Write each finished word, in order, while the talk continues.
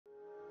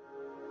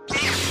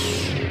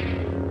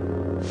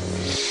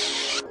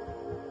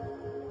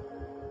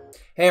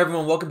Hey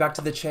everyone, welcome back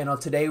to the channel.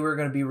 Today we're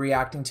going to be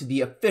reacting to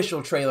the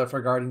official trailer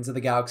for Guardians of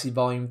the Galaxy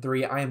Volume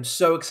 3. I am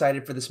so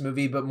excited for this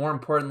movie, but more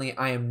importantly,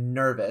 I am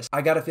nervous.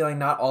 I got a feeling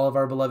not all of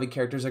our beloved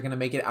characters are going to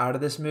make it out of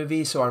this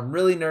movie, so I'm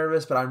really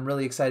nervous, but I'm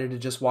really excited to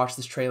just watch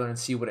this trailer and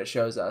see what it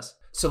shows us.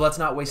 So let's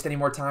not waste any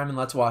more time and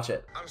let's watch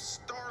it. I'm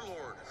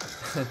Star-Lord.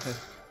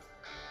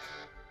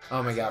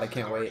 Oh my god, I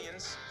can't wait.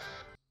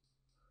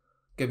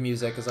 Good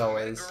music as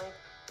always. That girl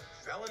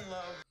fell in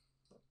love.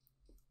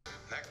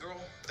 That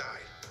girl died.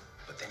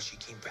 But then she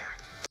came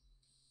back.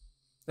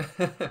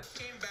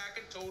 Came back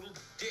a total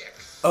dick.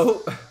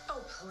 Oh.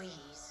 Oh,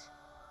 please.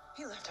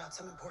 He left out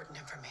some important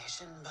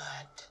information,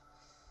 but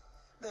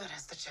that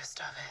is the gist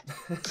of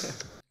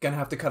it. Gonna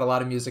have to cut a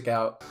lot of music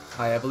out.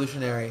 High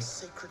evolutionary. His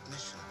sacred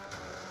mission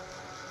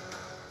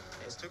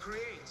is to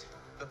create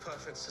the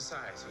perfect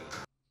society.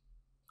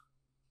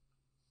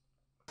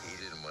 He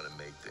didn't want to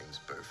make things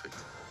perfect.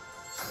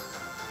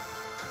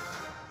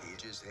 He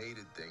just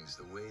hated things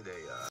the way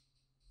they are.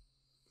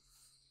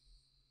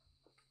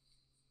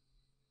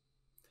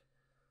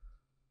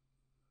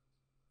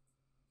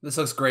 This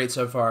looks great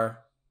so far.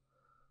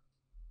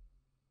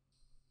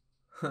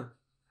 I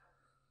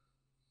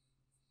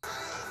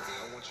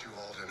want you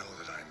all to know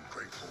that I'm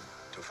grateful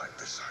to fight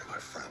beside my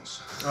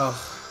friends. Oh.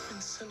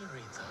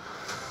 Incinerate them.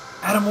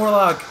 Adam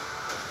Warlock.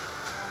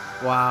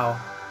 Wow.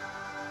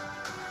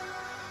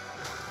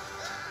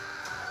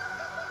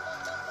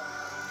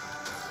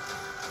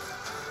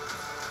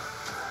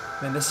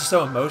 Man, this is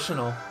so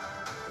emotional.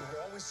 We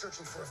were always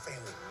searching for a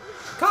family.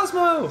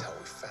 Cosmo! That's how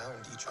we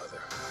found each other.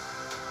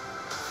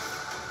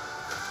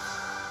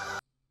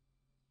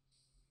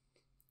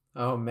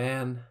 Oh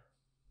man.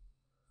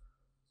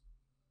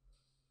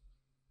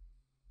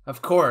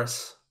 Of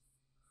course.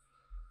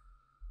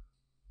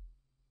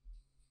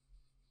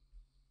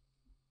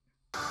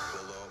 We'll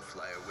all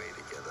fly away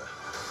together.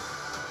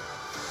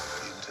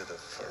 Into the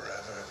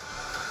forever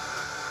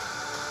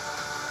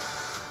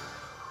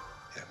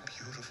and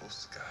beautiful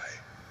sky.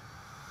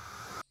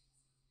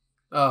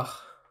 Ugh,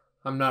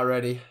 I'm not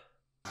ready.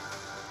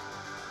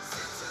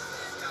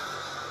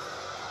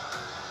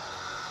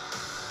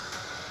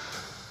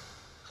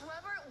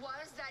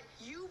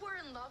 You were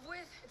in love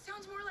with? It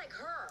sounds more like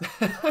her. Do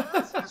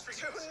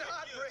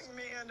not bring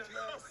me into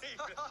this.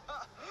 Knock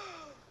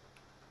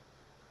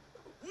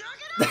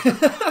it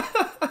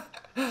off!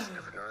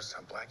 Never noticed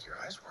how black your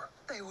eyes were.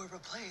 They were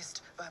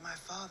replaced by my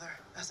father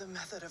as a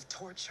method of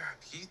torture.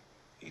 He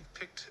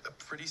picked a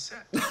pretty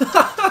set.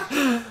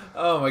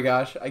 Oh my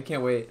gosh, I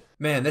can't wait.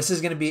 Man, this is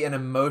gonna be an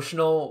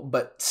emotional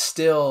but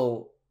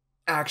still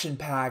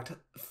action-packed,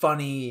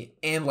 funny,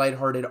 and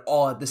lighthearted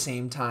all at the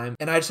same time.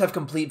 And I just have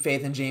complete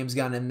faith in James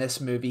Gunn in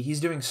this movie. He's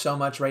doing so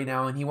much right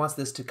now, and he wants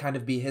this to kind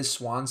of be his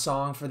swan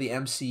song for the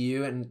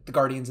MCU and the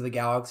Guardians of the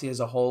Galaxy as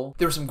a whole.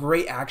 There were some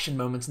great action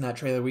moments in that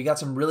trailer. We got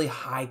some really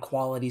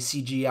high-quality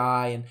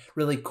CGI and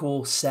really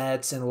cool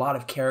sets and a lot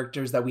of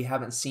characters that we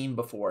haven't seen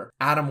before.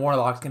 Adam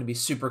Warlock's going to be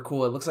super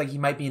cool. It looks like he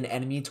might be an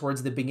enemy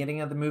towards the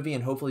beginning of the movie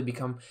and hopefully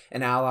become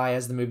an ally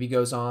as the movie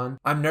goes on.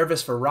 I'm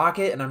nervous for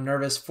Rocket, and I'm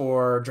nervous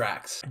for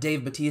Drax.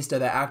 Dave Bautista,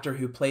 the actor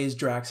who plays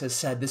Drax, has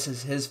said this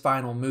is his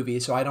final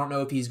movie, so I don't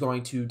know if he's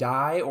going to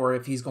die or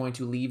if he's going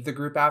to leave the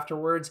group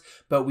afterwards,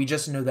 but we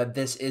just know that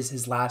this is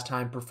his last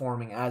time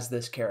performing as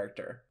this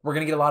character. We're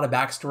going to get a lot of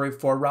backstory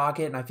for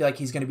Rocket, and I feel like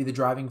he's going to be the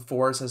driving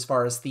force as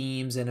far as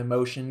themes and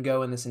emotion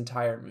go in this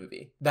entire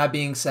movie. That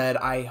being said,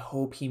 I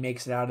hope he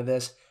makes it out of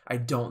this. I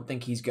don't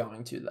think he's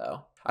going to,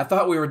 though. I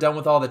thought we were done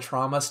with all the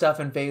trauma stuff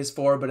in Phase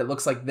 4, but it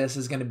looks like this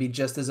is going to be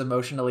just as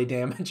emotionally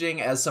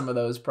damaging as some of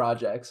those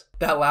projects.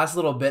 That last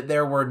little bit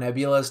there where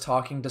Nebula is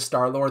talking to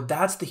Star-Lord,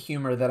 that's the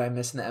humor that I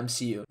miss in the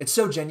MCU. It's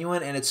so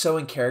genuine and it's so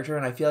in character,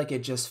 and I feel like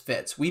it just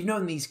fits. We've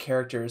known these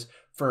characters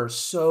for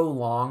so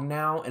long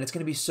now, and it's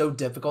going to be so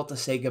difficult to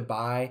say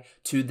goodbye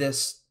to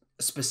this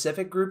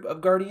specific group of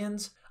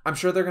Guardians. I'm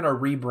sure they're going to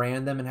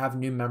rebrand them and have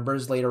new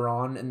members later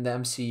on in the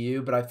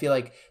MCU, but I feel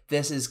like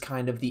this is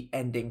kind of the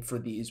ending for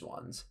these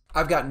ones.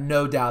 I've got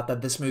no doubt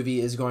that this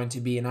movie is going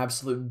to be an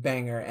absolute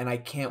banger, and I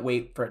can't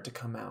wait for it to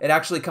come out. It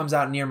actually comes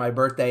out near my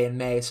birthday in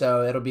May,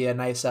 so it'll be a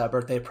nice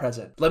birthday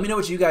present. Let me know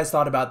what you guys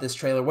thought about this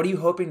trailer. What are you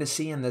hoping to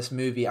see in this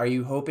movie? Are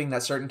you hoping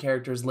that certain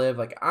characters live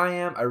like I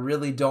am? I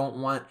really don't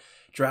want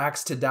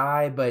Drax to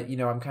die, but you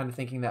know, I'm kind of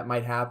thinking that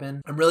might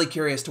happen. I'm really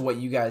curious to what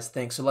you guys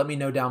think, so let me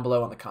know down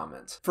below in the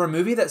comments. For a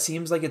movie that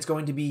seems like it's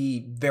going to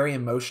be very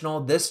emotional,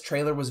 this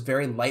trailer was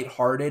very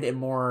lighthearted and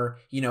more,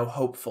 you know,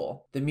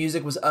 hopeful. The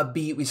music was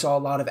upbeat, we saw a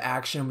lot of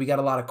action, we got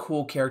a lot of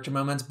cool character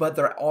moments, but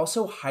they're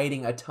also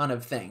hiding a ton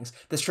of things.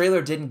 This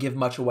trailer didn't give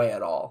much away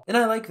at all, and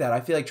I like that. I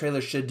feel like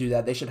trailers should do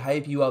that. They should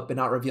hype you up and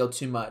not reveal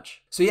too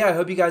much. So yeah, I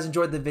hope you guys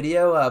enjoyed the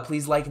video.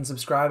 Please like and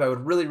subscribe. I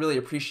would really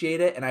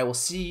appreciate it, and I will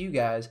see you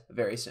guys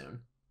very soon.